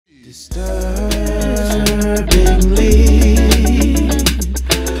Disturbingly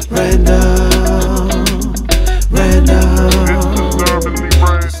random.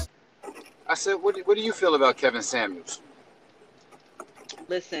 I said, what do you feel about Kevin Samuels?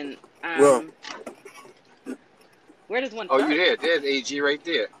 Listen, Well, where does one Oh, you start? there? There's AG right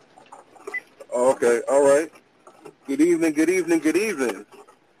there. okay, all right. Good evening, good evening, good evening.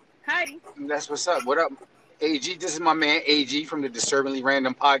 Hi. That's what's up. What up, AG? This is my man AG from the Disturbingly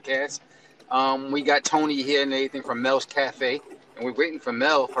Random podcast. We got Tony here and everything from Mel's Cafe, and we're waiting for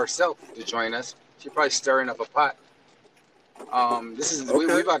Mel herself to join us. She's probably stirring up a pot. This is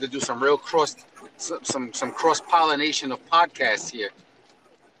Okay. we about to do some real some cross pollination of podcasts here.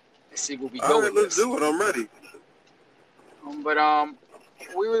 Let's see where we All go right, with let's this. do it. I'm ready. But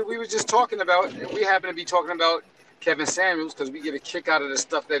we were just talking about. We happen to be talking about Kevin Samuels because we get a kick out of the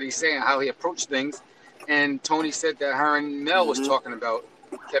stuff that he's saying, how he approached things. And Tony said that her and Mel was talking about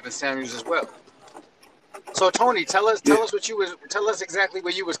Kevin Samuels as well. So Tony, tell us tell us exactly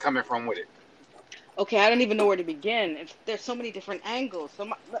where you was coming from with it. Okay, I don't even know where to begin. There's so many different angles.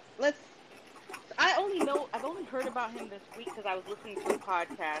 So let's. I've only heard about him this week because I was listening to a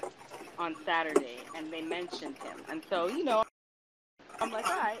podcast on Saturday and they mentioned him, and so I'm like,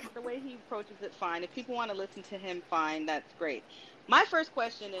 all right, the way he approaches it, fine. If people want to listen to him, fine, that's great. My first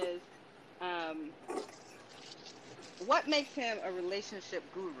question is, what makes him a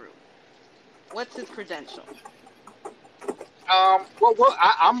relationship guru? What's his credential?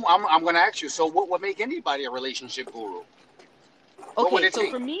 I'm going to ask you. So, what would make anybody a relationship guru? What would Okay, it so take?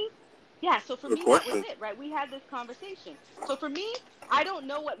 for me, that was it, right? We had this conversation. So for me, I don't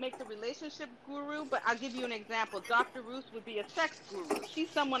know what makes a relationship guru, but I'll give you an example. Dr. Ruth would be a sex guru.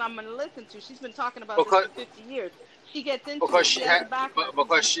 She's someone I'm going to listen to. She's been talking about this Because for 50 years. She gets into because it. She she has had a background. She's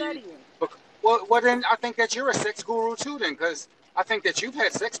because been she studying. well then I think that you're a sex guru too then because I think that you've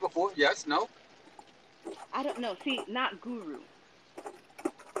had sex before. Yes, no. I don't know. See, not guru.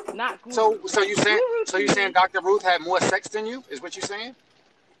 Not guru. So you saying Guru to me, Dr. Ruth had more sex than you? Is what you're saying?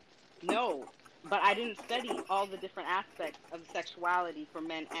 no. But I didn't study all the different aspects of sexuality for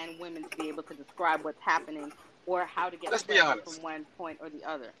men and women to be able to describe what's happening or how to get Let's be pleasure honest. from one point or the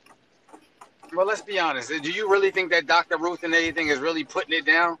other. Well, let's be honest. Do you really think that Dr. Ruth and anything is really putting it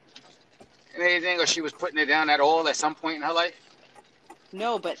down and anything, or she was putting it down at all at some point in her life?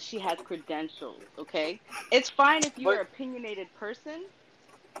 No, but she has credentials, okay? It's fine if you're But an opinionated person,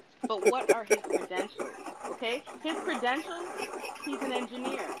 but what are his credentials, okay? His credentials, he's an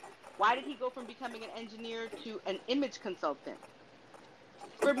engineer. Why did he go from becoming an engineer to an image consultant?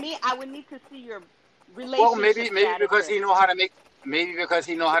 For me, I would need to see your well, relationship maybe because statuses. he know how to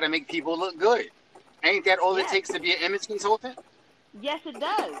make people look good. Ain't that all it Yes, takes to be an image consultant? yes, it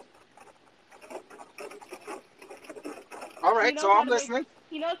does. All He right, knows so how I'm to make. listening.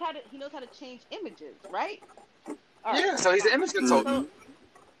 He knows how to change images, right? All right, Yeah, so he's an fine. image consultant.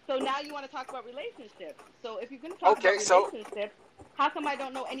 So now you want to talk about relationships. So if you're going to talk about Okay, so relationships, how come I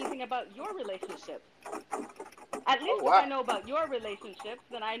don't know anything about your relationships? At oh least if I wow. know about your relationships,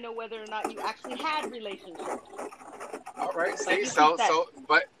 then I know whether or not you actually had relationships. All right, Like see, you keep that.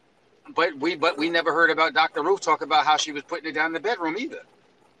 but we never heard about Dr. Ruth talk about how she was putting it down in the bedroom either.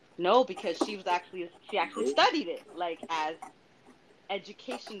 No, because she actually studied it like as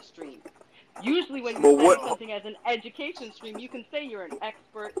education stream. Usually when you But study what? something as an education stream, you can say you're an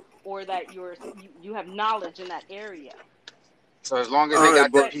expert or that you have knowledge in that area. So as long as All they right,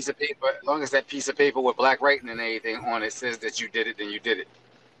 got that but But piece of paper, as long as that piece of paper with black writing and anything on it says that you did it, then you did it.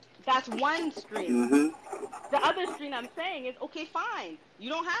 that's one stream. mm-hmm. The other stream I'm saying is, okay, fine. You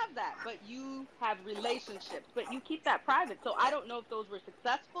don't have that, but you have relationships, but you keep that private. So I don't know if those were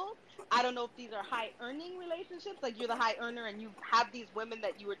successful. I don't know if these are high earning relationships. Like you're the high earner and you have these women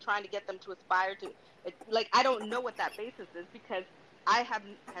that you were trying to get them to aspire to. Like I don't know what that basis is because I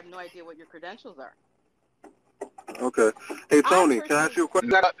have no idea what your credentials are. Okay. Hey I Tony, can I ask personally, you a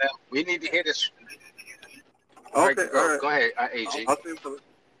question? We need to hear this. All right, Okay, all right. go ahead, AG. I'll say something.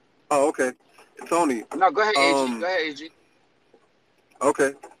 Oh, okay. Tony, No, go ahead, AG. Go ahead, AG.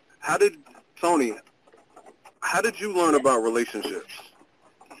 okay. How did Tony? How did you learn yes. about relationships?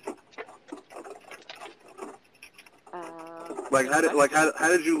 Like Good question. how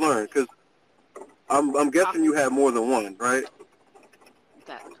did you learn? Because I'm guessing you had more than one, right?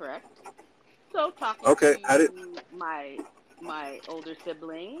 That's correct. So talking Okay. How did? to my older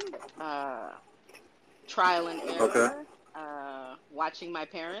sibling, trial and Okay. error, watching my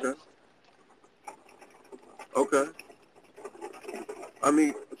parents. Okay. I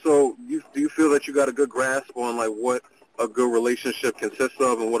mean, so do you feel that you got a good grasp on like what a good relationship consists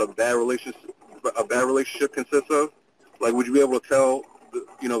of and what a bad relationship consists of? Like, would you be able to tell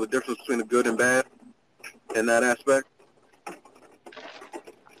the difference between the good and bad in that aspect?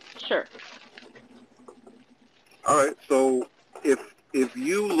 Sure. All right. So if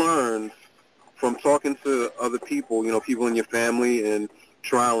you learned from talking to other people, people in your family and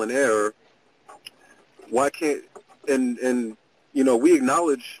trial and error, why can't and we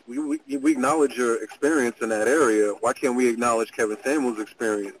acknowledge we acknowledge your experience in that area. Why can't we acknowledge Kevin Samuel's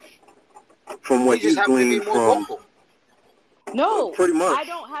experience from what He just he's happened to be gleaned more from? vocal. No, Pretty much. I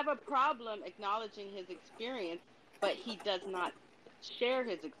don't have a problem acknowledging his experience, but he does not share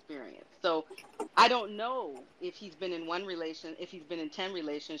his experience. So I don't know if he's been in if he's been in 10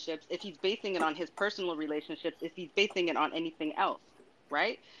 relationships, if he's basing it on his personal relationships, if he's basing it on anything else,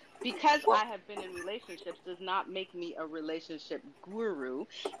 right? Because I have been in relationships does not make me a relationship guru.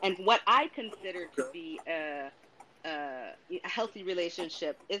 And what I consider to be a healthy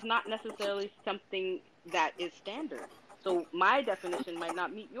relationship is not necessarily something that is standard. So my definition might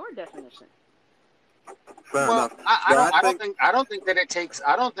not meet your definition. Fair Well, enough. I don't think that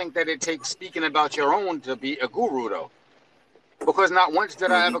it takes speaking about your own to be a guru though. Because not once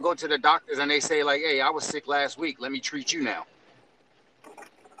did I ever go to the doctors and they say like, "Hey, I was sick last week. Let me treat you now."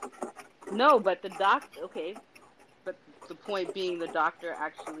 No, but but the point being the doctor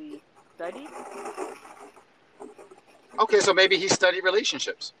actually studied. Okay, so maybe he studied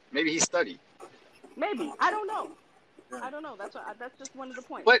relationships. Maybe he studied. Maybe. I don't know. That's just one of the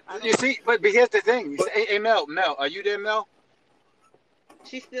points. But you see, but here's the thing. Hey, Mel, are you there, Mel?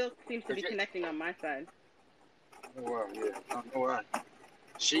 She still seems to be connecting on my side. Oh, yeah. Oh,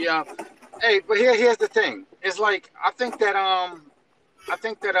 she hey, but here's the thing. It's like I think that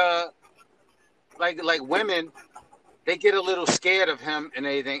like women, they get a little scared of him and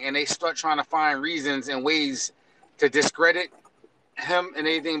everything, and they start trying to find reasons and ways to discredit him and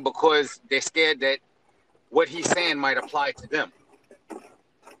anything because they're scared that what he's saying might apply to them.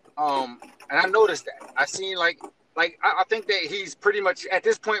 And I noticed that. I seen I think that he's pretty much at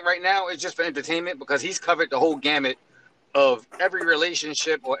this point right now it's just for entertainment because he's covered the whole gamut of every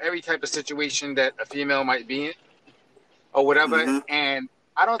relationship or every type of situation that a female might be in or whatever. Mm-hmm. And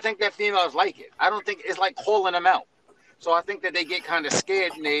I don't think that females like it. I don't think it's like calling them out. So I think that they get kind of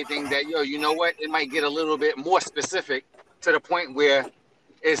scared and everything that, you know what, it might get a little bit more specific to the point where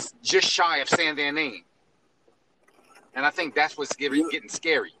it's just shy of saying their name. And I think that's what's getting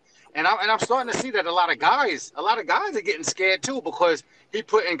scary. And I'm starting to see that a lot of guys are getting scared too because he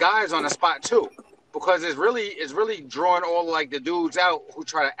putting guys on the spot too. Because it's really drawing all like the dudes out who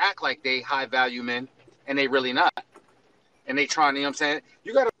try to act like they high value men and they really not. And they trying, you know what I'm saying?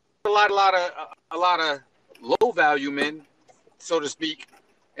 You got a lot of low value men, so to speak,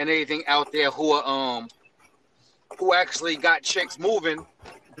 and anything out there who are who actually got chicks moving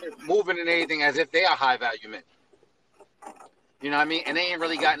and anything as if they are high value men. You know what I mean? And they ain't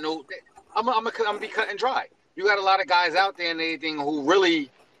really got no. I'm gonna be cut and dry. You got a lot of guys out there and anything who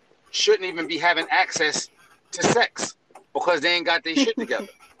really shouldn't even be having access to sex because they ain't got their shit together.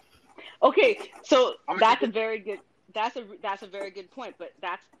 Okay, so that's a very good point. But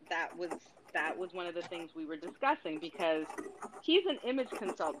that was one of the things we were discussing because he's an image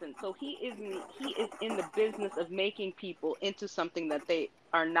consultant, so he is in the business of making people into something that they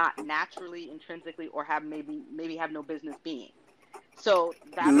are not naturally, intrinsically, or maybe have no business being. So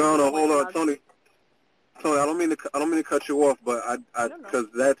that no, hold on, Tony. Tony, I don't mean to cut you off, but because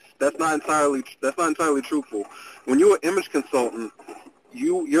that's not entirely truthful. When you're an image consultant,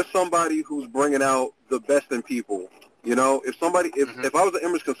 you're somebody who's bringing out the best in people. You know, if I was an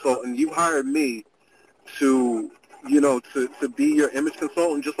image consultant, you hired me to be your image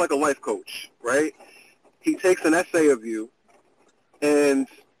consultant, just like a life coach, right? He takes an essay of you, and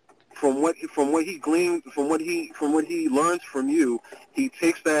from what he gleans, from what he learns from you, he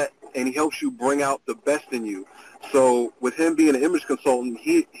takes that and he helps you bring out the best in you. So with him being an image consultant,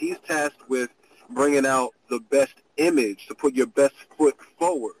 he's tasked with bringing out the best image, to put your best foot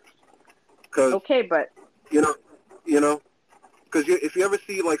forward. Because because if you ever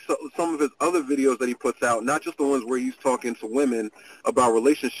see like some of his other videos that he puts out, not just the ones where he's talking to women about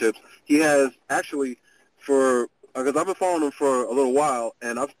relationships, he has actually because I've been following him for a little while,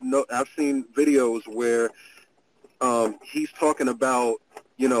 and I've seen videos where he's talking about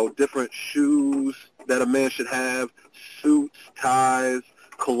different shoes that a man should have, suits, ties,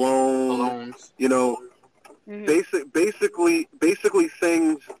 colognes, basically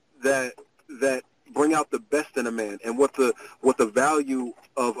things that bring out the best in a man, and what the value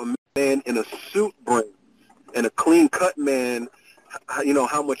of a man in a suit brings, and a clean cut man,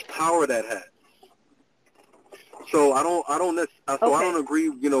 how much power that has. So I don't agree,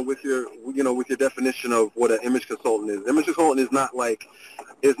 with your definition of what an image consultant is. Image consultant is not like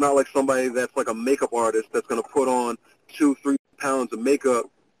somebody that's like a makeup artist that's going to put on 2-3 pounds of makeup,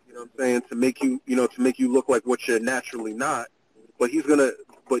 you know what I'm saying, to make you look like what you're naturally not. But he's going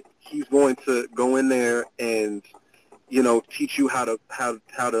to go in there and, teach you how to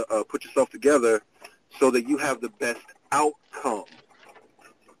put yourself together so that you have the best outcome.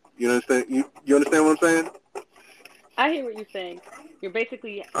 You understand? You understand what I'm saying? I hear what you're saying. You're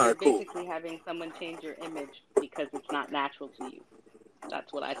basically Cool. having someone change your image because it's not natural to you.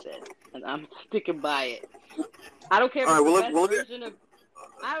 That's what I said, and I'm sticking by it. I don't care if it's the best version of.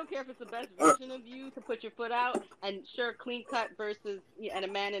 I don't care if it's the best version of you to put your foot out, and sure, clean cut versus and a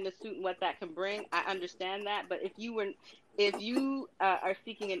man in a suit and what that can bring. I understand that, but if you are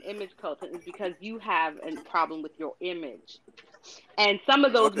seeking an image consultant, it's because you have a problem with your image, and some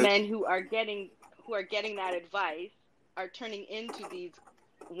of those men who are getting that advice are turning into these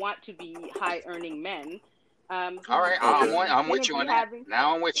want to be high earning men. All right, I'm with you on that.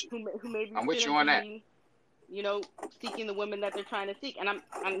 Now I'm with you. Who maybe I'm with you on that. Seeking the women that they're trying to seek.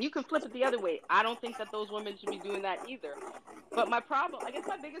 And you can flip it the other way. I don't think that those women should be doing that either. But my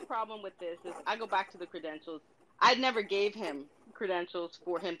biggest problem with this is I go back to the credentials. I never gave him credentials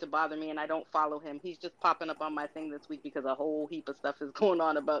for him to bother me, and I don't follow him. He's just popping up on my thing this week because a whole heap of stuff is going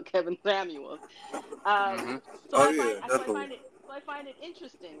on about Kevin Samuels. So I find it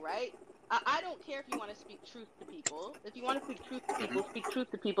interesting, right? I don't care if you want to speak truth to people. If you want to speak truth to people, speak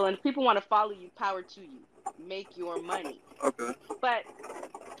truth to people. And if people want to follow you, power to you. Make your money. Okay. But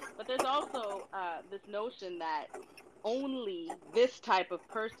there's also this notion that only this type of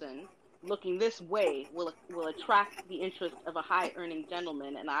person looking this way will attract the interest of a high-earning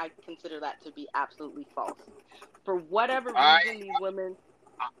gentleman, and I consider that to be absolutely false. For whatever reason, these women...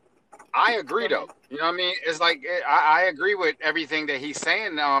 I agree, though. You know what I mean? It's like I agree with everything that he's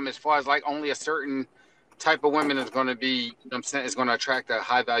saying. As far as like only a certain type of women is going to be, you know what I'm saying, is going to attract a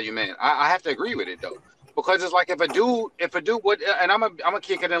high value man. I have to agree with it though, because it's like if a dude would, and I'm gonna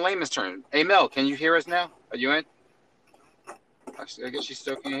kick it in layman's terms. Hey Mel, can you hear us now? Are you in? I guess she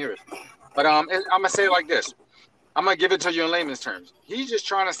still can't hear us. But I'm gonna say it like this. I'm gonna give it to you in layman's terms. He's just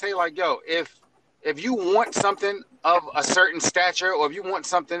trying to say like, yo, if you want something of a certain stature, or if you want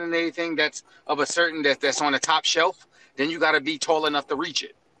something in anything that's of a certain that's on the top shelf, then you got to be tall enough to reach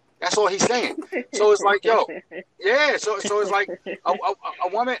it. That's all he's saying. So it's like, yo, yeah. So it's like a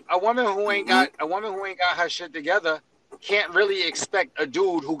woman who ain't got her shit together can't really expect a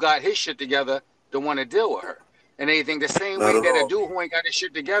dude who got his shit together to want to deal with her. And anything the same way that a dude who ain't got his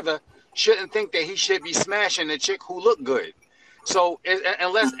shit together shouldn't think that he should be smashing a chick who look good. So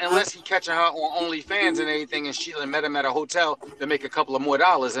unless he catching her on OnlyFans and anything, and she met him at a hotel to make a couple of more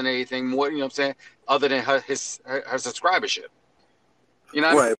dollars and anything more, you know what I'm saying, other than her subscribership. You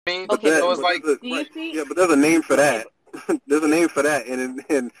know what I mean? But so it's like, yeah, but there's a name for that. There's a name for that, and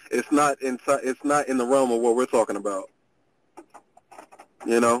it's not in the realm of what we're talking about.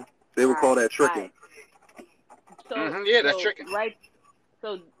 You know, they would call that tricking. So, yeah, that's tricking. Right.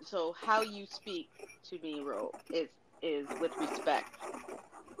 So how you speak to me, Ro, is with respect.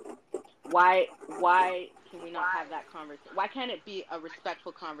 Why can we not have that conversation? Why can't it be a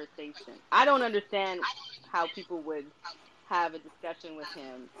respectful conversation? I don't understand how people would have a discussion with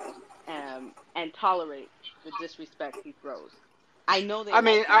him and tolerate the disrespect he throws. I know they. I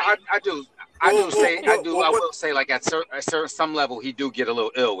mean, I do. I will say like at some level he do get a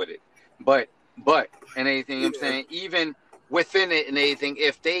little ill with it, but and anything, you know what I'm saying, even within it and anything,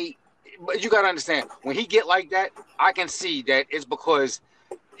 but you gotta understand, when he get like that, I can see that it's because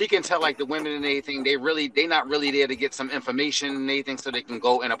he can tell like the women and anything, they not really there to get some information and anything so they can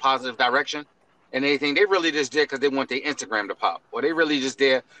go in a positive direction and anything. They really just there because they want their Instagram to pop, or they really just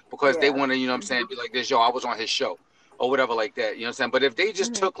there because they want to, you know what I'm saying, be like this, yo, I was on his show or whatever like that, you know what I'm saying. But if they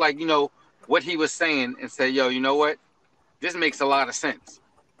just took like, you know, what he was saying and say, yo, you know what, this makes a lot of sense.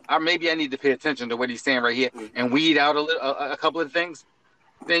 Or maybe I need to pay attention to what he's saying right here and weed out a couple of things.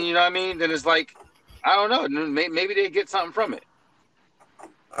 Then you know what I mean. Then it's like, I don't know. Maybe they get something from it.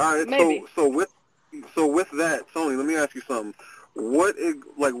 All right. Maybe. So with that, Tony, let me ask you something. What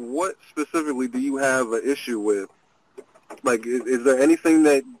specifically do you have an issue with? Like, is there anything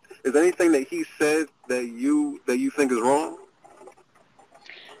that he said that you think is wrong?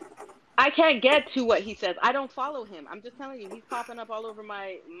 I can't get to what he says. I don't follow him. I'm just telling you, he's popping up all over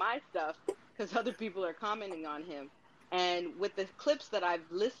my stuff because other people are commenting on him. And with the clips that I've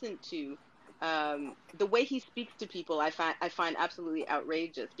listened to, the way he speaks to people, I find absolutely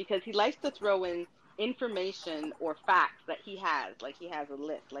outrageous, because he likes to throw in information or facts that he has, like he has a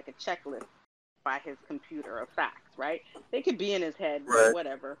list, like a checklist by his computer of facts, right? They could be in his head, Right.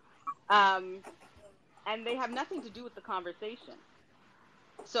 whatever. And they have nothing to do with the conversation.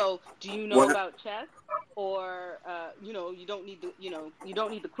 So, do you know about chess? Or, you know, you don't need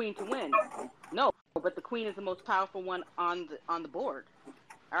the queen to win. No, but the queen is the most powerful one on the board.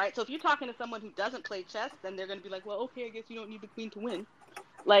 All right. So if you're talking to someone who doesn't play chess, then they're going to be like, well, okay, I guess you don't need the queen to win.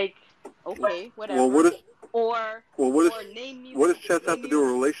 Like, okay, whatever. Name me. What does chess have to do with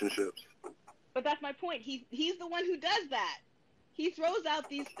relationships? But that's my point. He's the one who does that. He throws out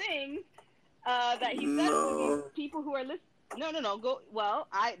these things that he says to these people who are listening. No. The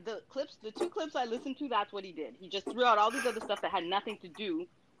two clips I listened to, that's what he did. He just threw out all these other stuff that had nothing to do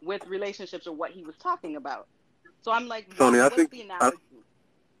with relationships or what he was talking about. So I'm like, Tony, what's the analogy?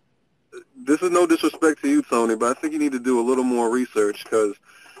 This is no disrespect to you, Tony, but I think you need to do a little more research because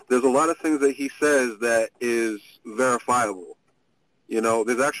there's a lot of things that he says that is verifiable. You know,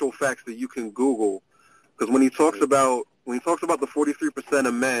 there's actual facts that you can Google. Because when he talks about the 43%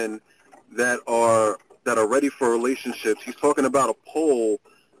 of men that are ready for relationships, he's talking about a poll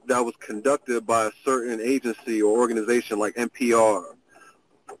that was conducted by a certain agency or organization like NPR.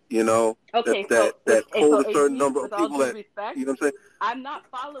 You know, that polled a certain number of people that, you know what I'm saying? I'm not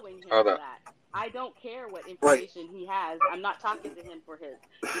following him for that. I don't care what information he has. I'm not talking to him for his.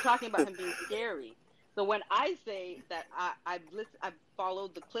 You're talking about him being scary. So when I say that I've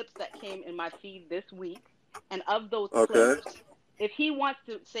followed the clips that came in my feed this week, and of those clips, if he wants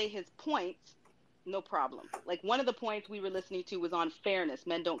to say his points, no problem. Like one of the points we were listening to was on fairness.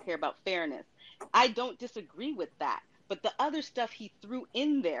 Men don't care about fairness. I don't disagree with that. But the other stuff he threw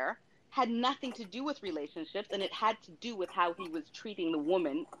in there had nothing to do with relationships, and it had to do with how he was treating the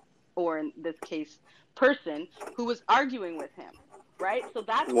woman, or in this case, person, who was arguing with him, right? So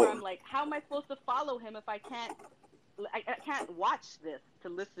that's where I'm like, how am I supposed to follow him if I can't watch this to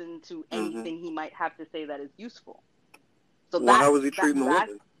listen to anything he might have to say that is useful? So how was he treating the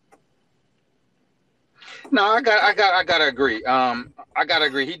woman? No, I gotta agree. I gotta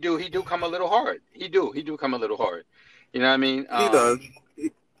agree. He do come a little hard. He do come a little hard. You know what I mean? He does.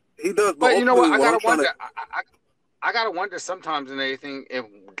 He does. But you know what? I gotta wonder. I gotta wonder sometimes in anything if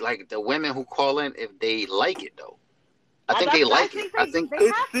like the women who call in, if they like it though. I think they like it. I think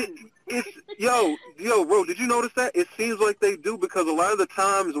it's yo, Ro, did you notice that? It seems like they do because a lot of the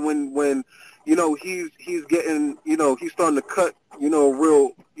times when you know he's getting, you know, he's starting to cut,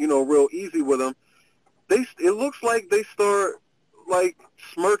 real easy with them. It looks like they start like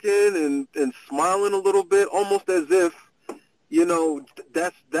smirking and smiling a little bit, almost as if, you know,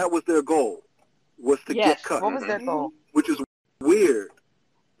 that was their goal, was to get cut. What was their goal? Which is weird.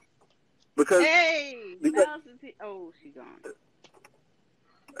 Because she's gone.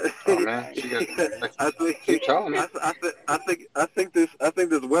 Oh man, she got. I think this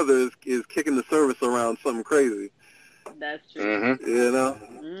weather is kicking the service around something crazy. That's true. Mm-hmm. You know?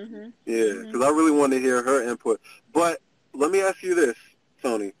 Mm-hmm. Yeah, because I really want to hear her input. But let me ask you this,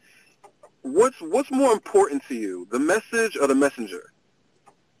 Tony. What's more important to you, the message or the messenger?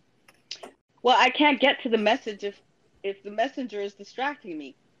 Well, I can't get to the message if the messenger is distracting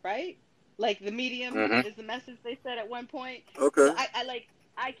me, right? Like the medium is the message they said at one point. Okay. So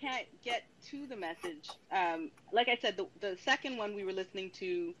I can't get to the message. Like I said, the second one we were listening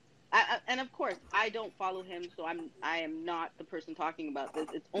to, and of course I don't follow him, so I am not the person talking about this.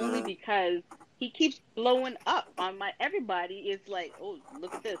 It's only because he keeps blowing up on everybody is like, oh,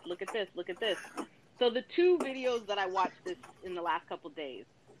 look at this, look at this, look at this. So the two videos that I watched this in the last couple days,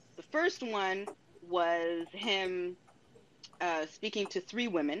 the first one was him speaking to three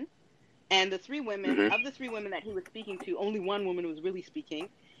women. And the three women, of the three women that he was speaking to, only one woman was really speaking.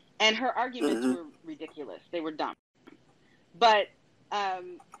 And her arguments were ridiculous. They were dumb. But I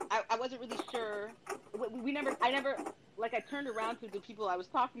wasn't really sure. I turned around to the people I was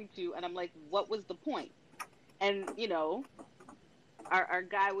talking to, and I'm like, what was the point? And, you know, our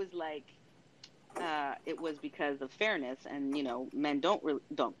guy was like, it was because of fairness. And, you know, men don't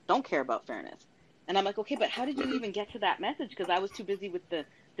care about fairness. And I'm like, okay, but how did you even get to that message? Because I was too busy with the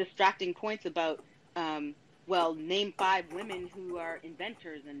distracting points about, name 5 women who are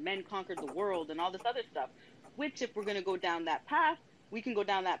inventors and men conquered the world and all this other stuff, which if we're going to go down that path, we can go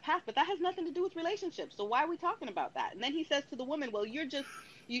down that path, but that has nothing to do with relationships. So why are we talking about that? And then he says to the woman, well, you're just,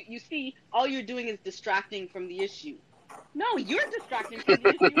 you see, all you're doing is distracting from the issue. No, you're distracting from the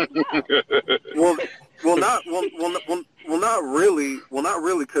issue as well. Not really,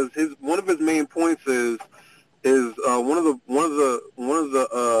 because one of his main points is one of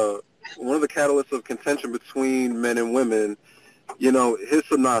the catalysts of contention between men and women. You know, his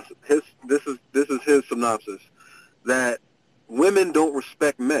synopsis. This is his synopsis, that women don't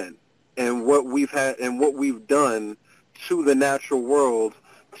respect men. and what we've had and what we've done to the natural world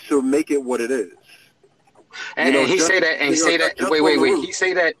to make it what it is. And, and he just, say that, and he say that. Wait. Root. He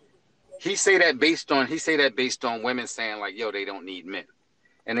say that based on women saying like, yo, they don't need men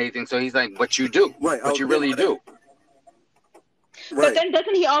and anything. So he's like, but you do, right? But you really do. But Right. then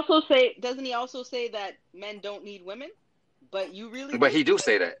doesn't he also say that men don't need women? But you really. But he do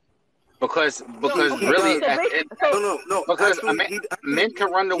say that because No, really, no. Because actually, men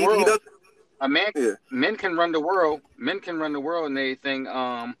can run the world. Yeah. Men can run the world. Men can run the world and anything. You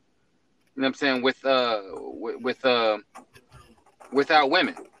know what I'm saying? Without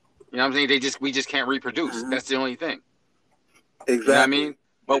women. You know what I'm saying? We just can't reproduce. Mm-hmm. That's the only thing. Exactly. You know what I mean?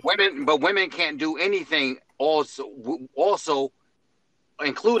 But women can't do anything also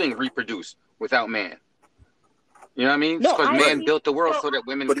including reproduce without man. You know what I mean? No, because man built the world so that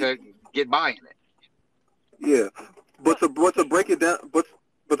women could get by in it. Yeah. But to break it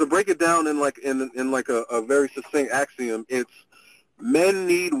down in like a very succinct axiom, it's men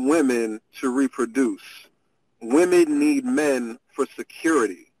need women to reproduce. Women need men for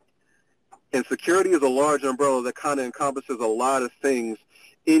security. And security is a large umbrella that kind of encompasses a lot of things,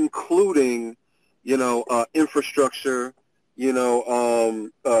 including, infrastructure,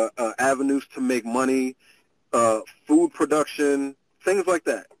 avenues to make money, food production, things like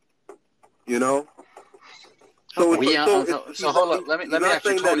that. So hold up. Let me ask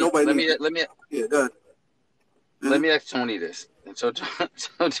you, Tony. Let me ask Tony this. And so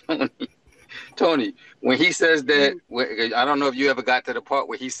Tony, when he says that, I don't know if you ever got to the part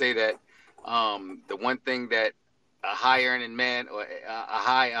where he say that the one thing that a high earning man or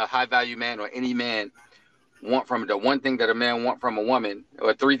a high value man or any man want from the one thing that a man want from a woman,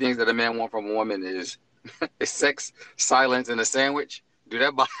 or three things that a man want from a woman is sex, silence, and a sandwich. Do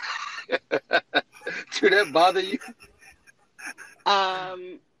that bother you?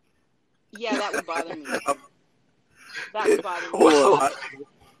 Yeah, that would bother me. That would bother me. Well,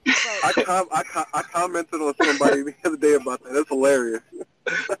 I commented on somebody the other day about that. That's hilarious.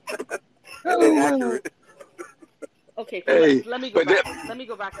 And accurate. Okay, so let me go back. Let me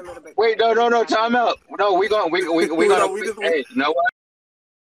go back a little bit. Wait, no, time out. No, we gonna. Hey, you know what?